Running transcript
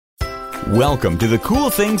Welcome to the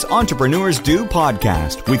Cool Things Entrepreneurs Do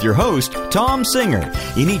podcast with your host, Tom Singer.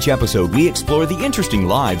 In each episode, we explore the interesting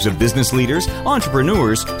lives of business leaders,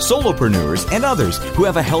 entrepreneurs, solopreneurs, and others who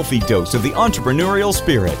have a healthy dose of the entrepreneurial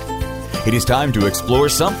spirit. It is time to explore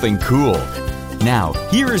something cool. Now,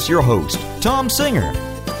 here is your host, Tom Singer.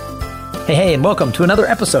 Hey, and welcome to another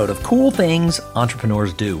episode of Cool Things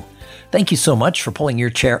Entrepreneurs Do. Thank you so much for pulling your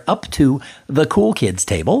chair up to the Cool Kids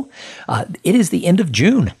table. It is the end of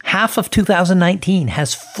June. Half of 2019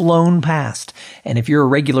 has flown past. And if you're a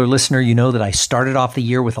regular listener, you know that I started off the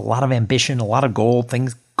year with a lot of ambition, a lot of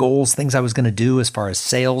things I was going to do as far as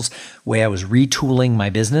sales, way I was retooling my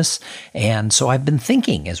business. And so I've been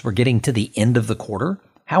thinking as we're getting to the end of the quarter,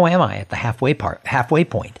 how am I at the halfway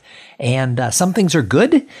point? And some things are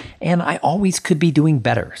good, and I always could be doing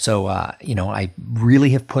better. So, I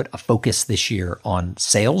really have put a focus this year on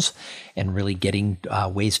sales and really getting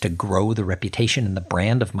ways to grow the reputation and the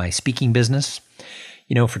brand of my speaking business.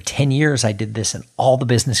 You know, for 10 years, I did this, and all the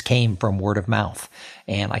business came from word of mouth.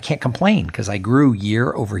 And I can't complain because I grew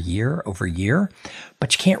year over year over year,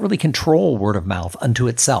 but you can't really control word of mouth unto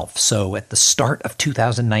itself. So at the start of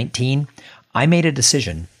 2019, I made a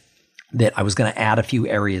decision that I was going to add a few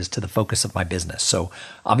areas to the focus of my business. So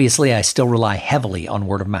obviously, I still rely heavily on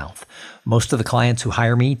word of mouth. Most of the clients who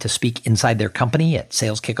hire me to speak inside their company at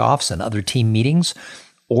sales kickoffs and other team meetings,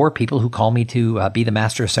 or people who call me to be the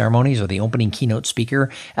master of ceremonies or the opening keynote speaker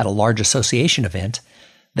at a large association event,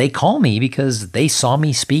 they call me because they saw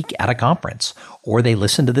me speak at a conference, or they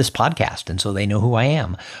listened to this podcast, and so they know who I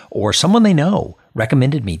am, or someone they know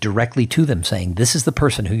recommended me directly to them saying, this is the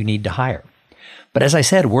person who you need to hire. But as I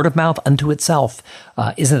said, word of mouth unto itself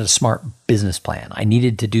isn't a smart business plan. I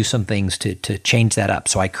needed to do some things to change that up.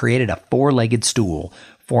 So I created a four-legged stool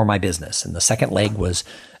for my business. And the second leg was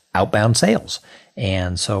outbound sales.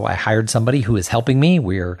 And so I hired somebody who is helping me.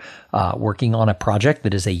 We're working on a project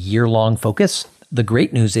that is a year-long focus. The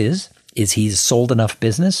great news is he's sold enough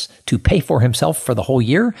business to pay for himself for the whole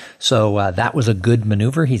year. So that was a good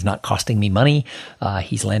maneuver. He's not costing me money.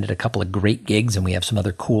 He's landed a couple of great gigs, and we have some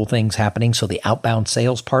other cool things happening. So the outbound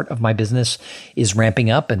sales part of my business is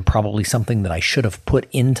ramping up, and probably something that I should have put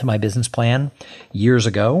into my business plan years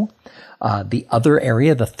ago. The other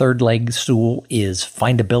area, the third leg stool, is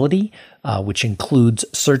findability, which includes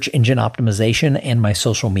search engine optimization and my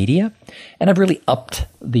social media. And I've really upped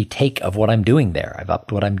the take of what I'm doing there. I've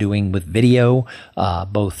upped what I'm doing with video,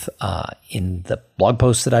 both in the blog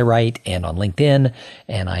posts that I write and on LinkedIn.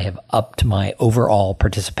 And I have upped my overall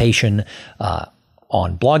participation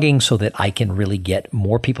on blogging so that I can really get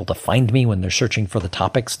more people to find me when they're searching for the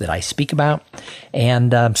topics that I speak about.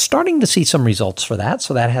 And I'm starting to see some results for that.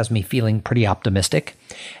 So that has me feeling pretty optimistic.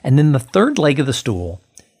 And then the third leg of the stool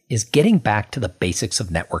is getting back to the basics of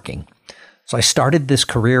networking. So I started this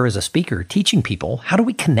career as a speaker teaching people, how do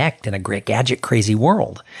we connect in a great gadget crazy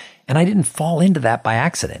world? And I didn't fall into that by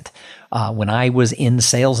accident. When I was in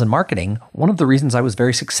sales and marketing, one of the reasons I was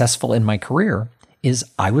very successful in my career is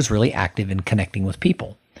I was really active in connecting with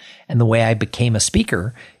people. And the way I became a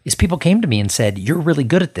speaker is people came to me and said, you're really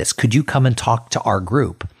good at this. Could you come and talk to our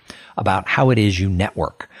group about how it is you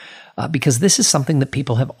network? Because this is something that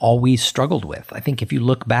people have always struggled with. I think if you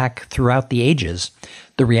look back throughout the ages,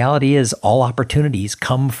 the reality is all opportunities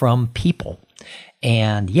come from people.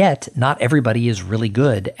 And yet, not everybody is really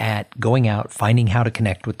good at going out, finding how to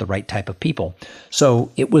connect with the right type of people.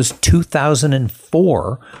 So it was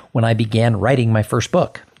 2004 when I began writing my first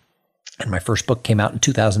book. And my first book came out in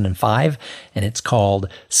 2005, and it's called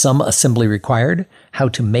Some Assembly Required: How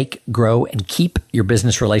to Make, Grow, and Keep Your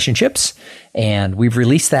Business Relationships. And we've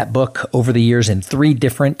released that book over the years in 3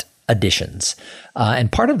 different editions.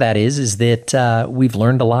 And part of that is that we've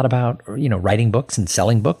learned a lot about, writing books and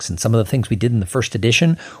selling books. And some of the things we did in the first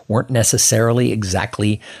edition weren't necessarily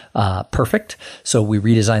exactly perfect. So we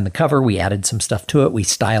redesigned the cover. We added some stuff to it. We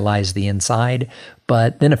stylized the inside.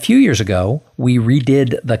 But then a few years ago, we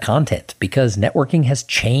redid the content because networking has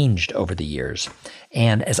changed over the years.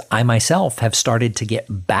 And as I myself have started to get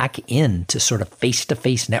back into sort of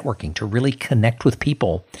face-to-face networking, to really connect with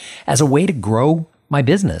people as a way to grow my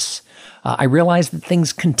business, I realized that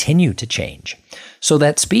things continue to change. So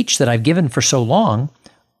that speech that I've given for so long,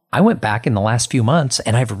 I went back in the last few months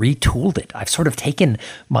and I've retooled it. I've sort of taken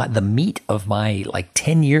the meat of my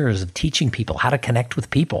 10 years of teaching people how to connect with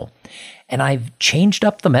people, and I've changed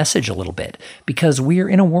up the message a little bit because we're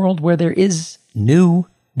in a world where there is new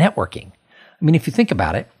networking. I mean, if you think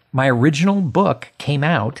about it, my original book came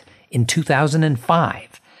out in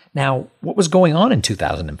 2005. Now, what was going on in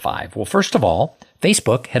 2005? Well, first of all,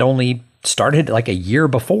 Facebook had only started like a year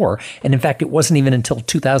before. And in fact, it wasn't even until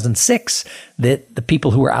 2006 that the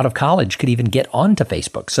people who were out of college could even get onto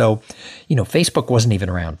Facebook. So, Facebook wasn't even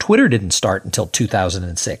around. Twitter didn't start until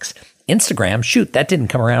 2006. Instagram, shoot, that didn't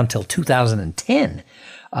come around until 2010.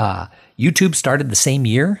 YouTube started the same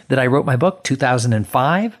year that I wrote my book,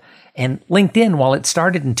 2005. And LinkedIn, while it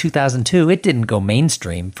started in 2002, it didn't go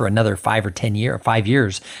mainstream for another 5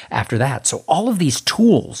 years after that. So all of these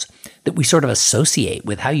tools that we sort of associate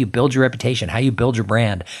with how you build your reputation, how you build your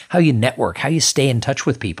brand, how you network, how you stay in touch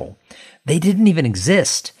with people, they didn't even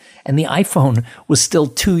exist. And the iPhone was still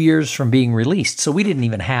 2 years from being released. So we didn't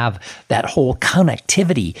even have that whole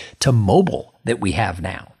connectivity to mobile that we have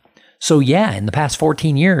now. So yeah, in the past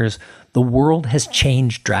 14 years, the world has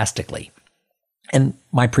changed drastically. And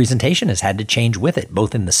my presentation has had to change with it,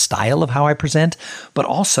 both in the style of how I present, but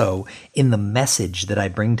also in the message that I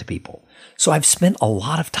bring to people. So I've spent a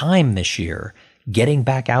lot of time this year getting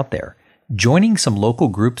back out there, joining some local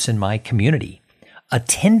groups in my community,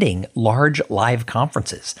 attending large live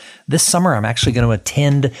conferences. This summer, I'm actually going to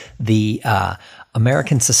attend the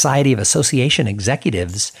American Society of Association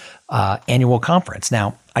Executives annual conference.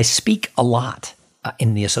 Now, I speak a lot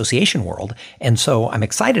in the association world, and so I'm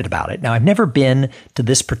excited about it. Now, I've never been to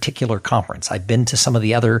this particular conference. I've been to some of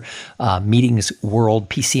the other meetings, World,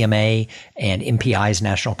 PCMA, and MPI's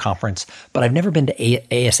national conference, but I've never been to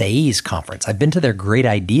ASAE's conference. I've been to their Great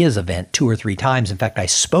Ideas event 2 or 3 times. In fact, I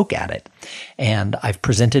spoke at it, and I've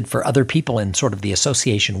presented for other people in sort of the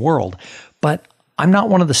association world, but I'm not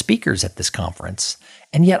one of the speakers at this conference.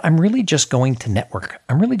 And yet I'm really just going to network.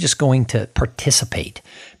 I'm really just going to participate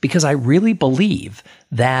because I really believe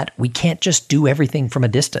that we can't just do everything from a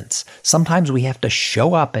distance. Sometimes we have to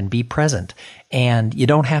show up and be present. And you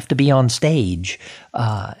don't have to be on stage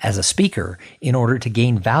as a speaker in order to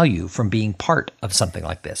gain value from being part of something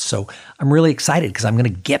like this. So I'm really excited because I'm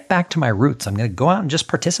going to get back to my roots. I'm going to go out and just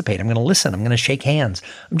participate. I'm going to listen. I'm going to shake hands.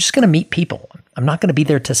 I'm just going to meet people. I'm not going to be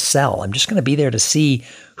there to sell. I'm just going to be there to see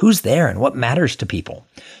who's there and what matters to people.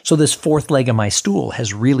 So this fourth leg of my stool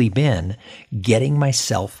has really been getting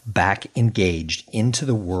myself back engaged into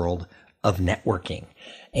the world of networking.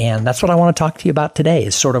 And that's what I want to talk to you about today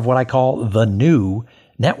is sort of what I call the new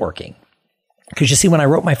networking. Because you see, when I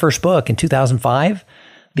wrote my first book in 2005,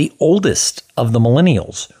 the oldest of the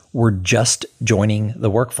millennials were just joining the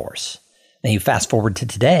workforce. Now you fast forward to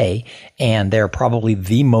today, and they're probably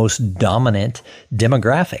the most dominant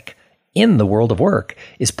demographic in the world of work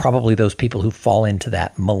is probably those people who fall into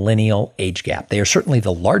that millennial age gap. They are certainly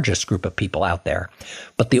the largest group of people out there,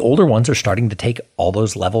 but the older ones are starting to take all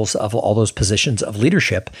those levels of all those positions of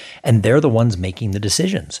leadership, and they're the ones making the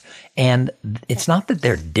decisions. And it's not that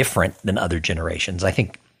they're different than other generations. I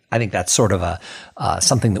think that's sort of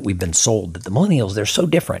something that we've been sold, that the millennials, they're so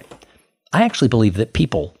different. I actually believe that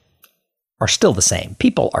people are still the same.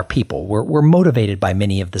 People are people. We're motivated by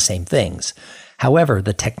many of the same things. However,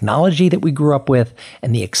 the technology that we grew up with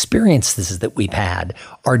and the experiences that we've had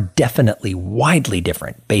are definitely widely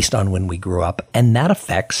different based on when we grew up. And that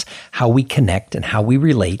affects how we connect and how we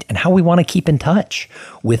relate and how we want to keep in touch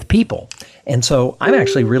with people. And so I'm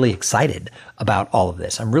actually really excited about all of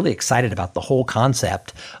this. I'm really excited about the whole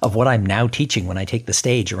concept of what I'm now teaching when I take the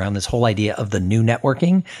stage around this whole idea of the new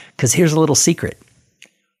networking. Because here's a little secret.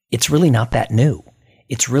 It's really not that new.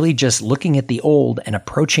 It's really just looking at the old and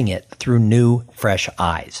approaching it through new, fresh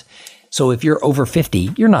eyes. So if you're over 50,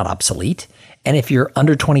 you're not obsolete. And if you're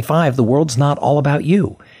under 25, the world's not all about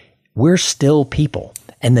you. We're still people.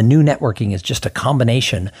 And the new networking is just a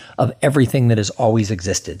combination of everything that has always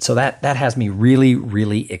existed. So that has me really,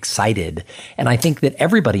 really excited. And I think that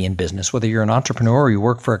everybody in business, whether you're an entrepreneur or you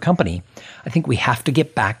work for a company, I think we have to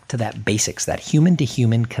get back to that basics, that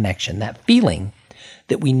human-to-human connection, that feeling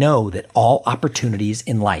that we know that all opportunities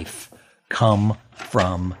in life come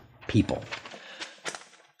from people.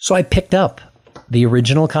 So I picked up the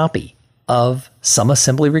original copy of Some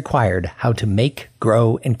Assembly Required: How to Make,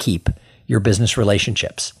 Grow, and Keep Your Business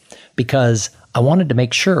Relationships, because I wanted to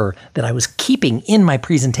make sure that I was keeping in my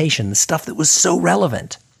presentation the stuff that was so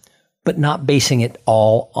relevant, but not basing it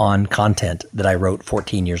all on content that I wrote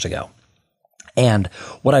 14 years ago. And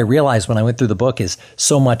what I realized when I went through the book is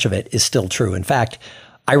so much of it is still true. In fact,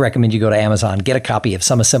 I recommend you go to Amazon, get a copy of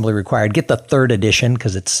Some Assembly Required, get the 3rd edition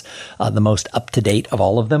because it's the most up-to-date of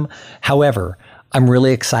all of them. However, I'm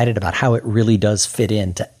really excited about how it really does fit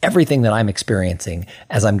into everything that I'm experiencing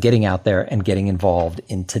as I'm getting out there and getting involved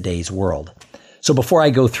in today's world. So before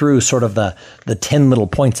I go through sort of the 10 little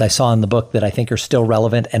points I saw in the book that I think are still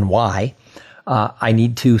relevant and why, I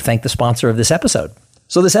need to thank the sponsor of this episode.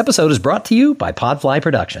 So this episode is brought to you by Podfly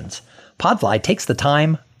Productions. Podfly takes the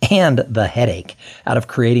time, and the headache out of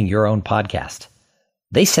creating your own podcast.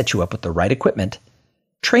 They set you up with the right equipment,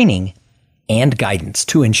 training, and guidance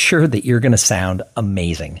to ensure that you're going to sound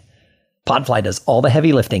amazing. Podfly does all the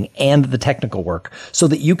heavy lifting and the technical work so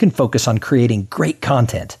that you can focus on creating great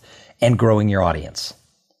content and growing your audience.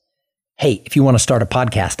 Hey, if you want to start a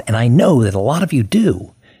podcast, and I know that a lot of you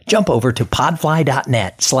do, jump over to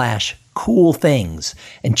podfly.net/coolthings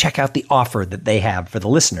and check out the offer that they have for the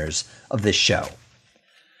listeners of this show.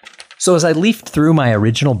 So as I leafed through my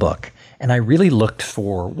original book, and I really looked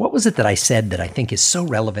for what was it that I said that I think is so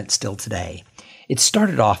relevant still today, it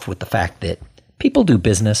started off with the fact that people do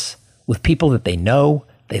business with people that they know,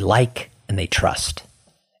 they like, and they trust.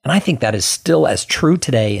 And I think that is still as true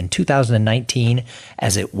today in 2019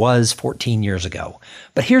 as it was 14 years ago.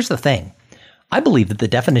 But here's the thing. I believe that the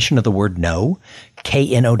definition of the word know,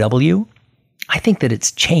 K-N-O-W, I think that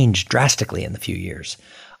it's changed drastically in the few years.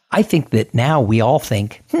 I think that now we all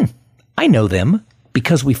think, I know them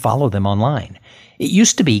because we follow them online. It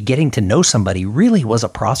used to be getting to know somebody really was a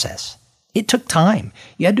process. It took time.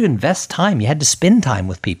 You had to invest time. You had to spend time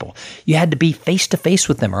with people. You had to be face-to-face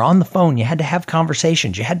with them or on the phone. You had to have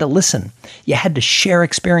conversations. You had to listen. You had to share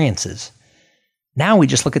experiences. Now we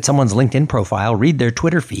just look at someone's LinkedIn profile, read their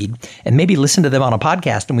Twitter feed, and maybe listen to them on a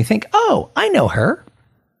podcast, and we think, oh, I know her.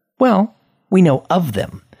 Well, we know of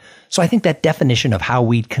them. So I think that definition of how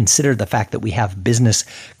we consider the fact that we have business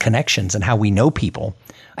connections and how we know people,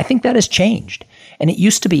 I think that has changed. And it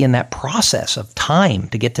used to be in that process of time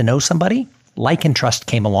to get to know somebody, like and trust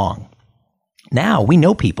came along. Now we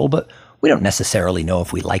know people, but we don't necessarily know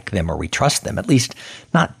if we like them or we trust them, at least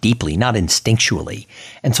not deeply, not instinctually.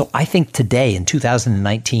 And so I think today in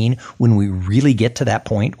 2019, when we really get to that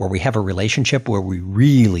point where we have a relationship where we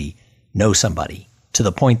really know somebody to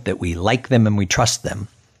the point that we like them and we trust them.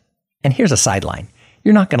 And here's a sideline.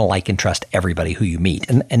 You're not going to like and trust everybody who you meet,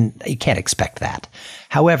 and you can't expect that.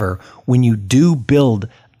 However, when you do build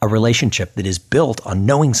a relationship that is built on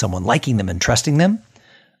knowing someone, liking them, and trusting them,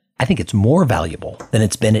 I think it's more valuable than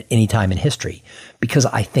it's been at any time in history because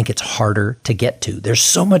I think it's harder to get to. There's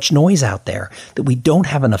so much noise out there that we don't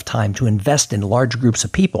have enough time to invest in large groups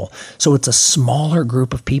of people. So it's a smaller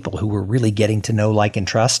group of people who we're really getting to know, like, and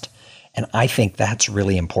trust. And I think that's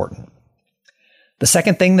really important. The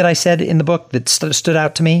second thing that I said in the book that stood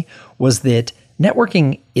out to me was that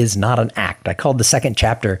networking is not an act. I called the second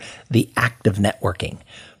chapter the act of networking.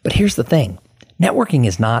 But here's the thing. Networking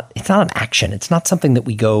it's not an action. It's not something that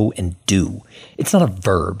we go and do. It's not a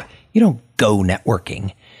verb. You don't go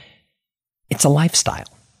networking. It's a lifestyle.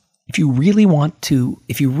 If you really want to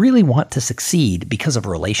succeed because of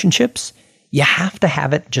relationships, you have to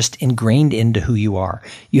have it just ingrained into who you are.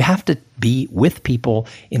 You have to be with people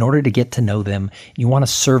in order to get to know them. You want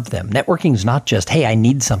to serve them. Networking is not just, hey, I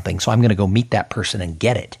need something, so I'm going to go meet that person and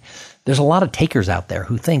get it. There's a lot of takers out there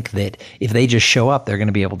who think that if they just show up, they're going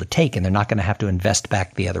to be able to take and they're not going to have to invest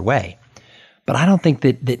back the other way. But I don't think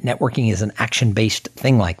that networking is an action-based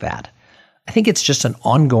thing like that. I think it's just an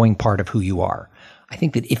ongoing part of who you are. I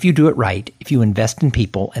think that if you do it right, if you invest in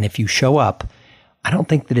people, and if you show up, I don't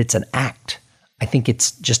think that it's an act. I think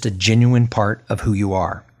it's just a genuine part of who you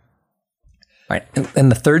are. All right.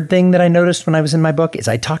 And the third thing that I noticed when I was in my book is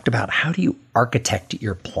I talked about how do you architect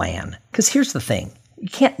your plan? Because here's the thing. You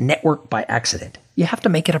can't network by accident. You have to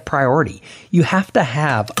make it a priority. You have to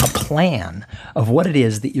have a plan of what it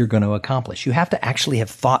is that you're going to accomplish. You have to actually have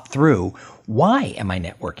thought through, why am I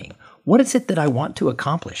networking? What is it that I want to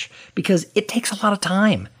accomplish? Because it takes a lot of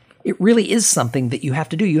time. It really is something that you have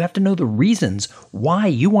to do. You have to know the reasons why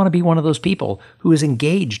you want to be one of those people who is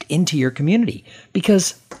engaged into your community,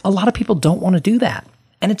 because a lot of people don't want to do that.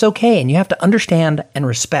 And it's okay. And you have to understand and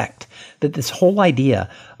respect that this whole idea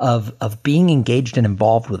of being engaged and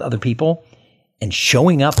involved with other people and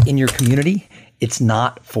showing up in your community, it's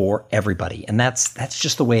not for everybody. And that's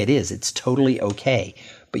just the way it is. It's totally okay.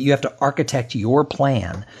 But you have to architect your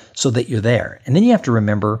plan so that you're there. And then you have to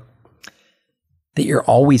remember that you're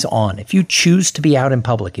always on. If you choose to be out in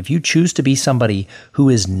public, if you choose to be somebody who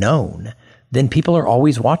is known, then people are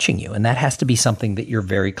always watching you. And that has to be something that you're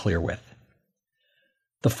very clear with.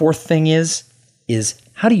 The fourth thing is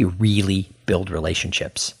how do you really build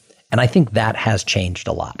relationships? And I think that has changed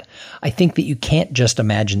a lot. I think that you can't just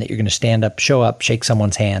imagine that you're going to stand up, show up, shake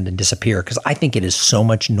someone's hand and disappear, because I think it is so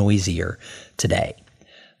much noisier today.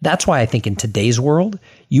 That's why I think in today's world,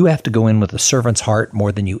 you have to go in with a servant's heart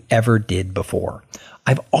more than you ever did before.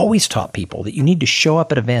 I've always taught people that you need to show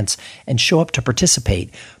up at events and show up to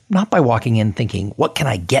participate, not by walking in thinking, what can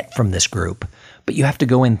I get from this group? But you have to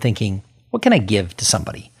go in thinking, what can I give to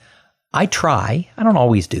somebody? I don't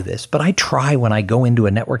always do this, but I try when I go into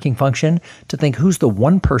a networking function to think who's the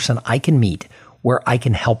one person I can meet where I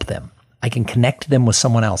can help them. I can connect them with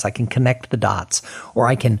someone else. I can connect the dots, or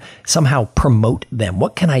I can somehow promote them.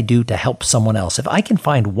 What can I do to help someone else? If I can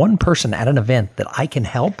find one person at an event that I can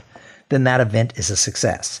help, then that event is a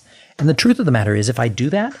success. And the truth of the matter is, if I do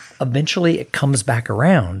that, eventually it comes back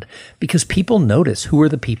around because people notice who are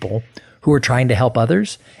the people who are trying to help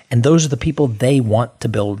others, and those are the people they want to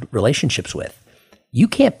build relationships with. You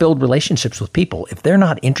can't build relationships with people if they're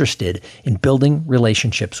not interested in building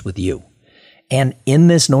relationships with you. And in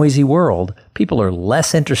this noisy world, people are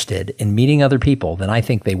less interested in meeting other people than I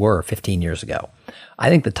think they were 15 years ago. I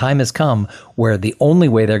think the time has come where the only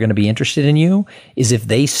way they're going to be interested in you is if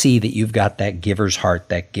they see that you've got that giver's heart,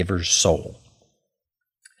 that giver's soul.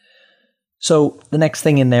 So the next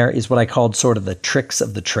thing in there is what I called sort of the tricks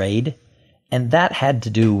of the trade. And that had to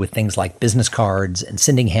do with things like business cards and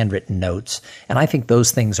sending handwritten notes. And I think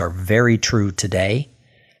those things are very true today.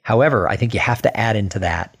 However, I think you have to add into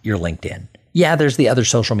that your LinkedIn. Yeah, there's the other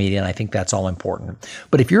social media, and I think that's all important.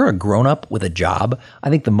 But if you're a grown-up with a job, I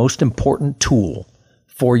think the most important tool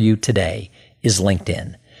for you today is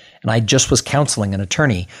LinkedIn. And I just was counseling an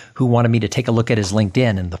attorney who wanted me to take a look at his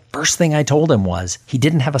LinkedIn, and the first thing I told him was he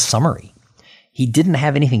didn't have a summary. He didn't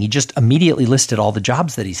have anything. He just immediately listed all the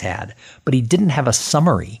jobs that he's had, but he didn't have a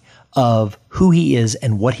summary of who he is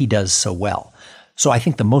and what he does so well. So I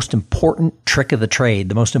think the most important trick of the trade,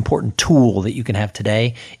 the most important tool that you can have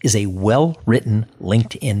today is a well-written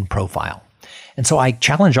LinkedIn profile. And so I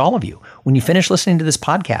challenge all of you, when you finish listening to this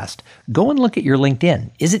podcast, go and look at your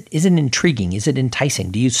LinkedIn. Is it intriguing? Is it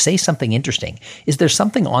enticing? Do you say something interesting? Is there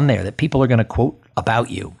something on there that people are going to quote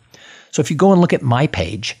about you? So if you go and look at my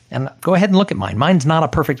page, and go ahead and look at mine. Mine's not a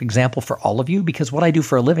perfect example for all of you because what I do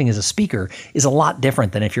for a living as a speaker is a lot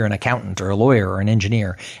different than if you're an accountant or a lawyer or an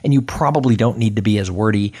engineer, and you probably don't need to be as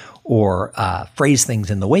wordy or phrase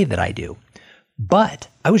things in the way that I do. But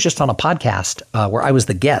I was just on a podcast where I was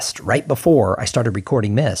the guest right before I started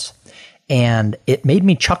recording this, and it made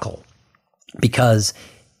me chuckle because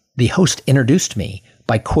the host introduced me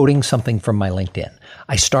by quoting something from my LinkedIn.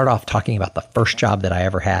 I start off talking about the first job that I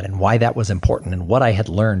ever had and why that was important and what I had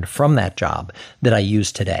learned from that job that I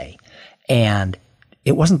use today. And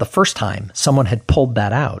it wasn't the first time someone had pulled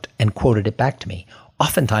that out and quoted it back to me.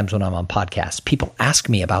 Oftentimes when I'm on podcasts, people ask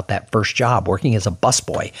me about that first job working as a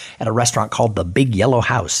busboy at a restaurant called the Big Yellow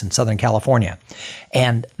House in Southern California.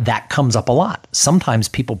 And that comes up a lot. Sometimes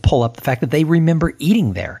people pull up the fact that they remember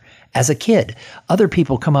eating there as a kid. Other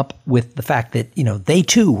people come up with the fact that, they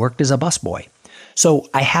too worked as a busboy. So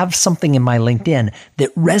I have something in my LinkedIn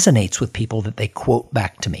that resonates with people that they quote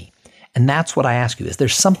back to me. And that's what I ask you. Is there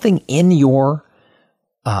something in your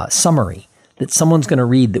summary that someone's going to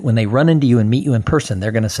read that when they run into you and meet you in person,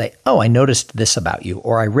 they're going to say, oh, I noticed this about you,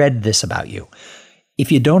 or I read this about you.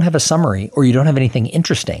 If you don't have a summary or you don't have anything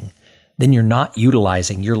interesting, then you're not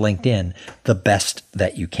utilizing your LinkedIn the best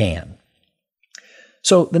that you can.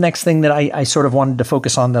 So the next thing that I sort of wanted to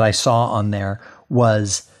focus on that I saw on there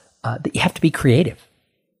was that you have to be creative.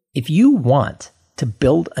 If you want to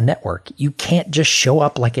build a network, you can't just show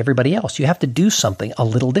up like everybody else. You have to do something a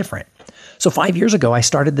little different. So 5 years ago, I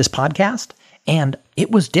started this podcast and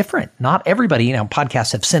it was different. Not everybody,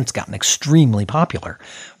 podcasts have since gotten extremely popular.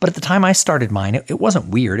 But at the time I started mine, it wasn't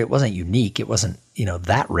weird. It wasn't unique. It wasn't,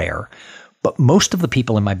 that rare. But most of the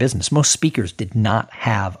people in my business, most speakers did not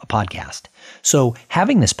have a podcast. So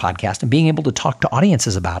having this podcast and being able to talk to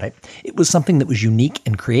audiences about it, it was something that was unique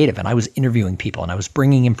and creative. And I was interviewing people and I was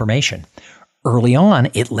bringing information. Early on,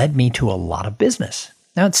 it led me to a lot of business.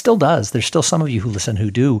 Now, it still does. There's still some of you who listen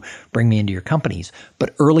who do bring me into your companies.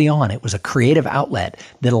 But early on, it was a creative outlet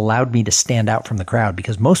that allowed me to stand out from the crowd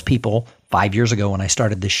because most people 5 years ago when I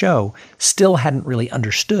started the show still hadn't really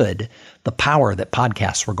understood the power that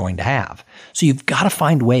podcasts were going to have. So you've got to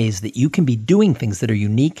find ways that you can be doing things that are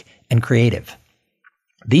unique and creative.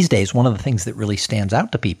 These days, one of the things that really stands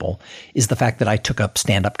out to people is the fact that I took up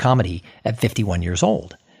stand-up comedy at 51 years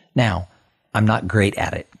old. Now, I'm not great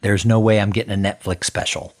at it. There's no way I'm getting a Netflix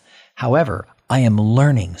special. However, I am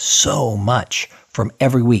learning so much from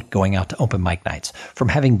every week going out to open mic nights, from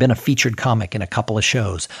having been a featured comic in a couple of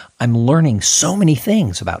shows. I'm learning so many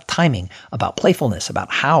things about timing, about playfulness,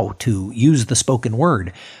 about how to use the spoken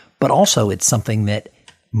word. But also it's something that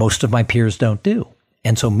most of my peers don't do.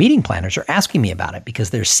 And so meeting planners are asking me about it because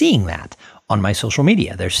they're seeing that on my social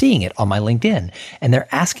media. They're seeing it on my LinkedIn, and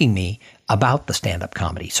they're asking me about the stand-up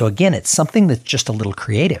comedy. So again, it's something that's just a little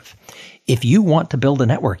creative. If you want to build a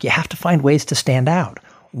network, you have to find ways to stand out.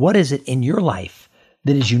 What is it in your life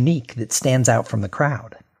that is unique, that stands out from the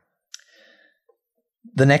crowd?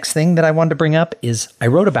 The next thing that I wanted to bring up is I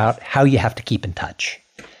wrote about how you have to keep in touch.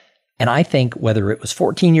 And I think whether it was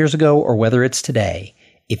 14 years ago or whether it's today,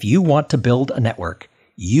 if you want to build a network,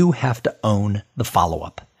 you have to own the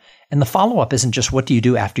follow-up. And the follow-up isn't just what do you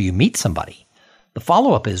do after you meet somebody. The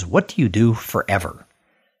follow-up is what do you do forever?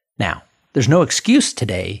 Now, there's no excuse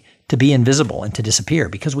today to be invisible and to disappear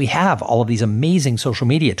because we have all of these amazing social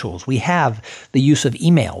media tools. We have the use of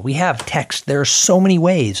email. We have text. There are so many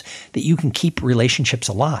ways that you can keep relationships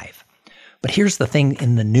alive. But here's the thing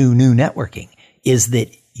in the new networking is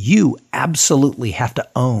that you absolutely have to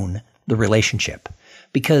own the relationship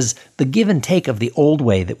because the give and take of the old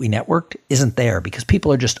way that we networked isn't there because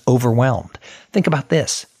people are just overwhelmed. Think about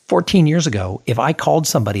this. 14 years ago, if I called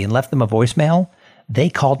somebody and left them a voicemail, they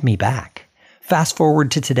called me back. Fast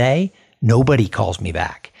forward to today, nobody calls me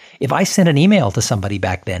back. If I sent an email to somebody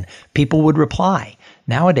back then, people would reply.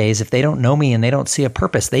 Nowadays, if they don't know me and they don't see a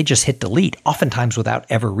purpose, they just hit delete, oftentimes without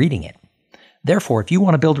ever reading it. Therefore, if you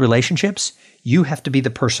want to build relationships, you have to be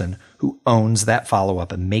the person who owns that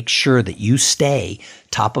follow-up and make sure that you stay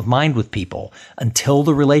top of mind with people until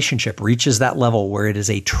the relationship reaches that level where it is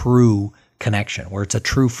a true connection, where it's a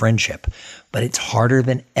true friendship. But it's harder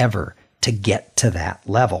than ever to get to that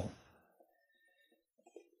level.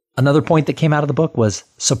 Another point that came out of the book was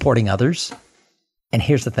supporting others. And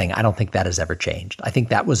here's the thing, I don't think that has ever changed. I think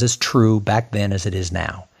that was as true back then as it is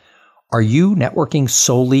now. Are you networking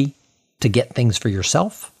solely to get things for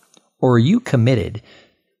yourself? Or are you committed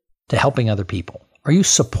to helping other people? Are you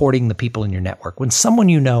supporting the people in your network? When someone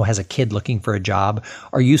you know has a kid looking for a job,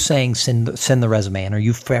 are you saying send the resume and are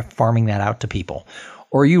you farming that out to people?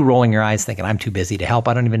 Or are you rolling your eyes thinking, I'm too busy to help,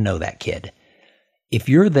 I don't even know that kid? If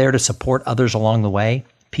you're there to support others along the way,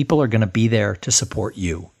 people are going to be there to support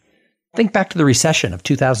you. Think back to the recession of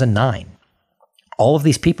 2009. All of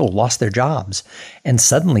these people lost their jobs and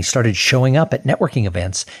suddenly started showing up at networking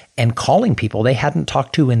events and calling people they hadn't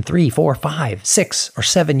talked to in 3, 4, 5, 6, or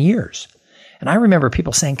 7 years. And I remember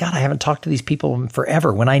people saying, God, I haven't talked to these people in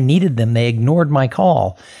forever. When I needed them, they ignored my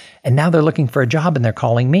call. And now they're looking for a job and they're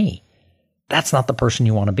calling me. That's not the person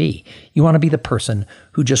you want to be. You want to be the person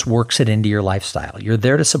who just works it into your lifestyle. You're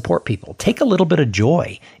there to support people. Take a little bit of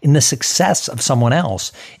joy in the success of someone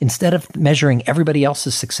else instead of measuring everybody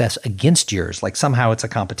else's success against yours, like somehow it's a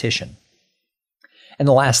competition. And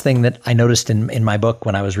the last thing that I noticed in my book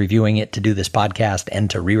when I was reviewing it to do this podcast and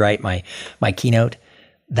to rewrite my keynote,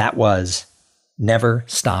 that was never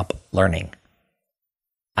stop learning.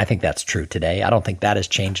 I think that's true today. I don't think that has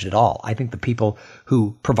changed at all. I think the people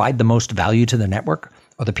who provide the most value to the network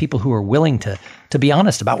are the people who are willing to be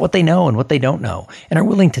honest about what they know and what they don't know, and are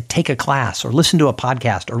willing to take a class or listen to a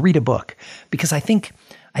podcast or read a book. Because I think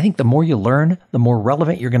the more you learn, the more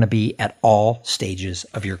relevant you're going to be at all stages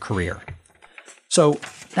of your career. So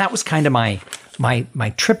that was kind of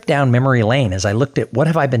my trip down memory lane as I looked at what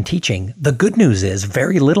have I been teaching. The good news is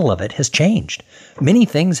very little of it has changed. Many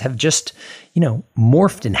things have just,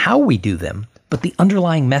 morphed in how we do them, but the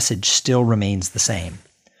underlying message still remains the same.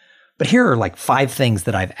 But here are like 5 things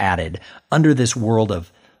that I've added under this world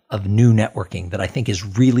of new networking that I think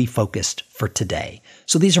is really focused for today.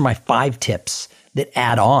 So these are my 5 tips that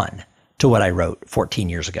add on to what I wrote 14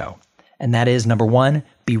 years ago. And that is, number 1,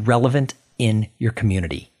 be relevant in your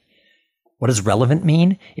community. What does relevant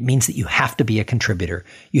mean? It means that you have to be a contributor.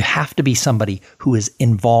 You have to be somebody who is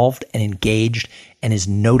involved and engaged and is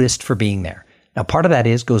noticed for being there. Now, part of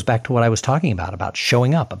that goes back to what I was talking about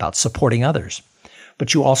showing up, about supporting others.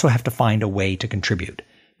 But you also have to find a way to contribute.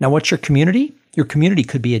 Now, what's your community? Your community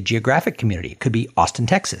could be a geographic community. It could be Austin,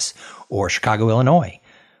 Texas, or Chicago, Illinois.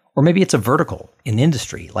 Or maybe it's a vertical in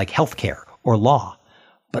industry like healthcare or law.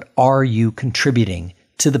 But are you contributing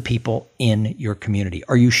to the people in your community?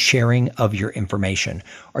 Are you sharing of your information?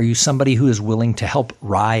 Are you somebody who is willing to help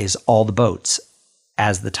rise all the boats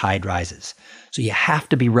as the tide rises? So you have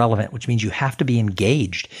to be relevant, which means you have to be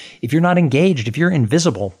engaged. If you're not engaged, if you're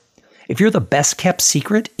invisible, if you're the best kept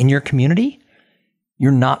secret in your community,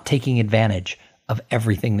 you're not taking advantage of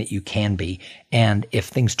everything that you can be. And if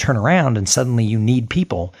things turn around and suddenly you need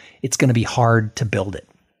people, it's going to be hard to build it.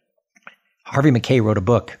 Harvey Mackay wrote a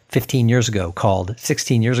book 16 years ago called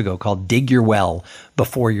Dig Your Well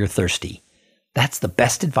Before You're Thirsty. That's the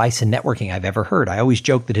best advice in networking I've ever heard. I always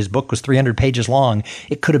joke that his book was 300 pages long.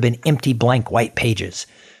 It could have been empty, blank, white pages,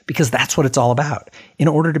 because that's what it's all about. In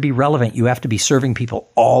order to be relevant, you have to be serving people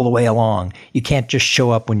all the way along. You can't just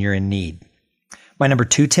show up when you're in need. My number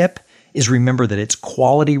 2 tip is remember that it's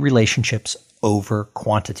quality relationships over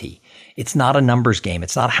quantity. It's not a numbers game.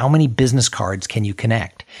 It's not how many business cards can you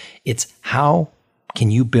connect. It's how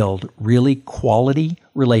can you build really quality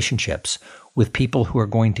relationships with people who are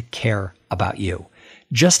going to care about you.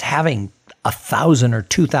 Just having 1,000 or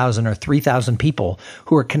 2,000 or 3,000 people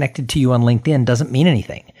who are connected to you on LinkedIn doesn't mean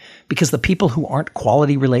anything, because the people who aren't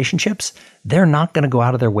quality relationships, they're not going to go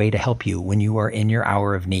out of their way to help you when you are in your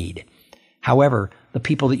hour of need. However, the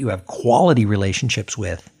people that you have quality relationships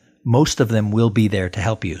with, most of them will be there to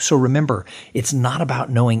help you. So remember, it's not about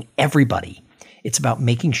knowing everybody. It's about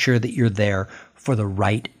making sure that you're there for the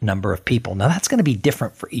right number of people. Now, that's going to be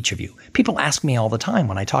different for each of you. People ask me all the time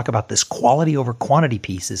when I talk about this quality over quantity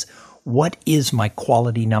piece is, what is my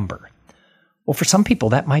quality number? Well, for some people,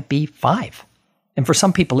 that might be 5. And for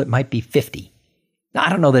some people, it might be 50. Now, I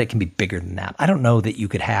don't know that it can be bigger than that. I don't know that you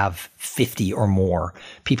could have 50 or more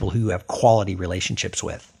people who you have quality relationships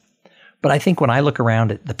with. But I think when I look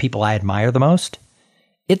around at the people I admire the most,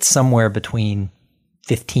 it's somewhere between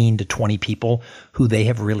 15 to 20 people who they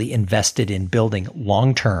have really invested in building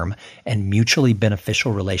long-term and mutually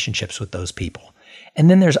beneficial relationships with those people. And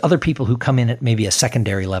then there's other people who come in at maybe a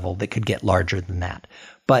secondary level that could get larger than that.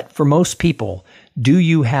 But for most people, do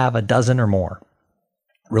you have a dozen or more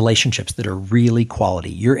relationships that are really quality?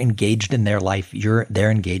 You're engaged in their life.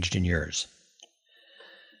 They're engaged in yours.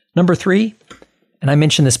 Number 3, and I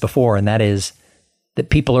mentioned this before, and that is that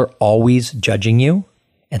people are always judging you.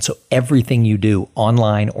 And so everything you do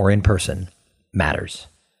online or in person matters.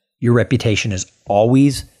 Your reputation is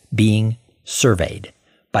always being surveyed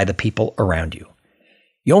by the people around you.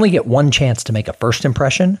 You only get one chance to make a first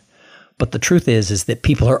impression, but the truth is that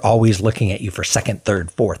people are always looking at you for second, third,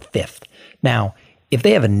 fourth, fifth. Now, if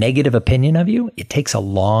they have a negative opinion of you, it takes a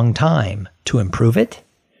long time to improve it.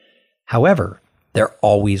 However, they're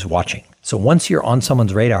always watching. So once you're on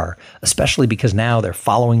someone's radar, especially because now they're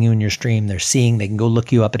following you in your stream, they can go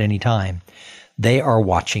look you up at any time, they are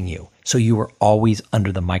watching you. So you are always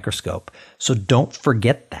under the microscope. So don't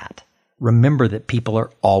forget that. Remember that people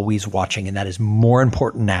are always watching, and that is more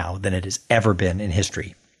important now than it has ever been in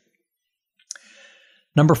history.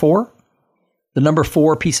 Number 4, the number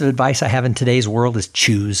 4 piece of advice I have in today's world is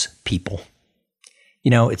choose people.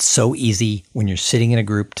 You know, it's so easy when you're sitting in a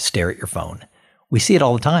group to stare at your phone. We see it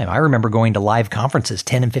all the time. I remember going to live conferences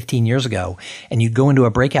 10 and 15 years ago, and you'd go into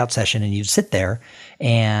a breakout session and you'd sit there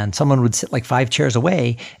and someone would sit like 5 chairs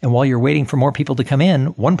away. And while you're waiting for more people to come in,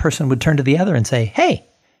 one person would turn to the other and say, "Hey,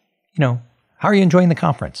 how are you enjoying the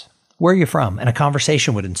conference? Where are you from?" And a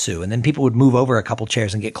conversation would ensue. And then people would move over a couple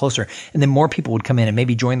chairs and get closer. And then more people would come in and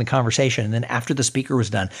maybe join the conversation. And then after the speaker was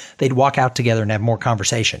done, they'd walk out together and have more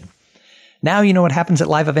conversation. Now, you know what happens at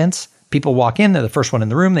live events? People walk in, they're the first one in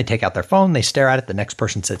the room, they take out their phone, they stare at it, the next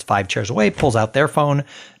person sits 5 chairs away, pulls out their phone,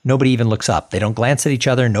 nobody even looks up. They don't glance at each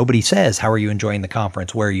other, nobody says, "How are you enjoying the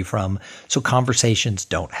conference? Where are you from?" So conversations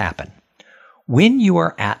don't happen. When you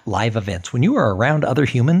are at live events, when you are around other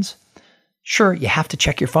humans, sure, you have to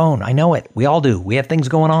check your phone. I know it. We all do. We have things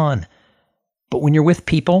going on. But when you're with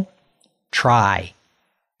people, try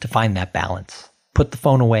to find that balance. Put the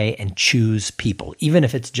phone away and choose people, even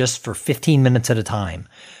if it's just for 15 minutes at a time.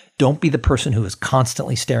 Don't be the person who is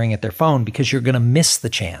constantly staring at their phone, because you're going to miss the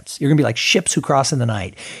chance. You're going to be like ships who cross in the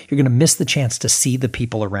night. You're going to miss the chance to see the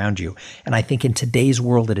people around you. And I think in today's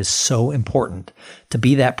world, it is so important to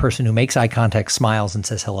be that person who makes eye contact, smiles, and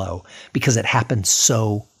says hello, because it happens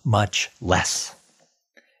so much less.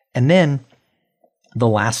 And then the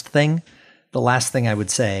last thing I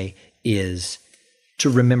would say is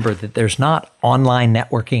to remember that there's not online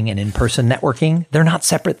networking and in-person networking. They're not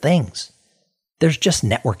separate things. There's just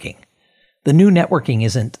networking. The new networking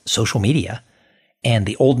isn't social media, and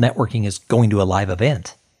the old networking is going to a live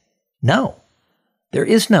event. No, there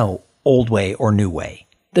is no old way or new way.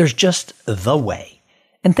 There's just the way.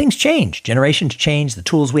 And things change. Generations change. The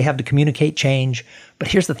tools we have to communicate change. But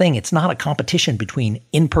here's the thing. It's not a competition between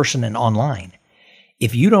in-person and online.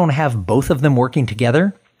 If you don't have both of them working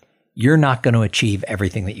together, you're not going to achieve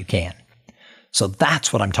everything that you can. So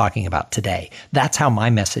that's what I'm talking about today. That's how my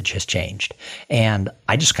message has changed. And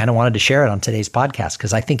I just kind of wanted to share it on today's podcast,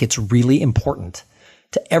 because I think it's really important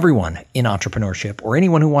to everyone in entrepreneurship, or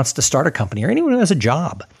anyone who wants to start a company, or anyone who has a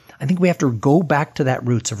job. I think we have to go back to that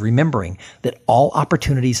roots of remembering that all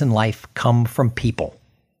opportunities in life come from people.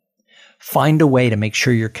 Find a way to make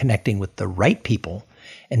sure you're connecting with the right people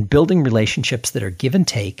and building relationships that are give and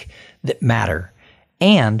take, that matter,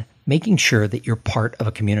 and making sure that you're part of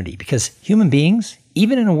a community. Because human beings,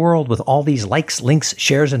 even in a world with all these likes, links,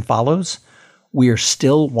 shares, and follows, we are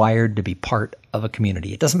still wired to be part of a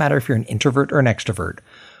community. It doesn't matter if you're an introvert or an extrovert.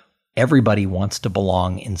 Everybody wants to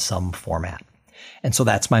belong in some format. And so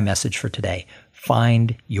that's my message for today.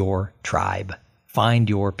 Find your tribe, find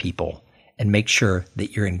your people, and make sure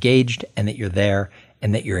that you're engaged and that you're there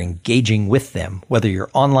and that you're engaging with them, whether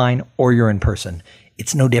you're online or you're in person.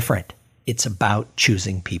 It's no different. It's about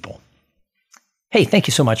choosing people. Hey, thank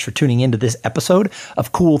you so much for tuning into this episode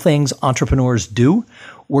of Cool Things Entrepreneurs Do.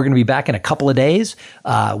 We're going to be back in a couple of days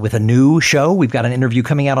with a new show. We've got an interview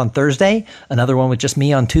coming out on Thursday, another one with just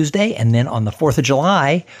me on Tuesday, and then on the 4th of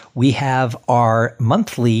July, we have our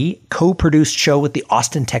monthly co-produced show with the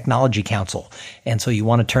Austin Technology Council. And so you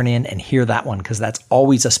want to turn in and hear that one because that's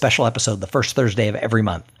always a special episode, the first Thursday of every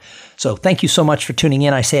month. So thank you so much for tuning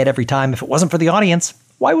in. I say it every time. If it wasn't for the audience,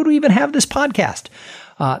 why would we even have this podcast?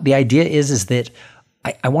 The idea is that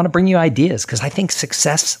I want to bring you ideas because I think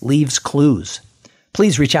success leaves clues.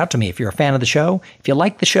 Please reach out to me if you're a fan of the show. If you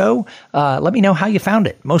like the show, let me know how you found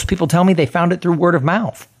it. Most people tell me they found it through word of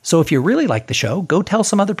mouth. So if you really like the show, go tell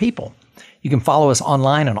some other people. You can follow us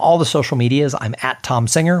online on all the social medias. I'm at Tom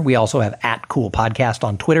Singer. We also have at Cool Podcast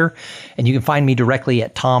on Twitter. And you can find me directly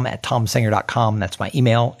at tom@tomsinger.com. That's my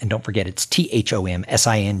email. And don't forget, it's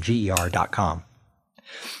THOMSINGER.com.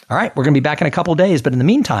 All right, we're going to be back in a couple of days, but in the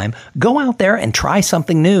meantime, go out there and try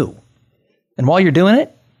something new. And while you're doing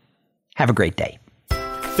it, have a great day.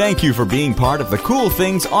 Thank you for being part of the Cool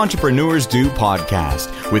Things Entrepreneurs Do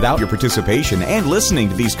podcast. Without your participation and listening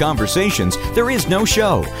to these conversations, there is no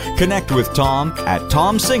show. Connect with Tom at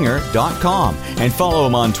tomsinger.com and follow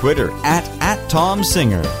him on Twitter at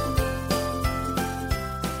 @TomSinger.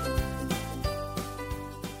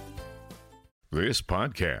 This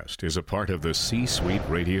podcast is a part of the C-Suite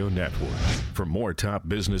Radio Network. For more top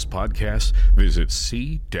business podcasts, visit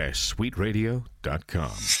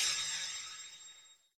c-suiteradio.com.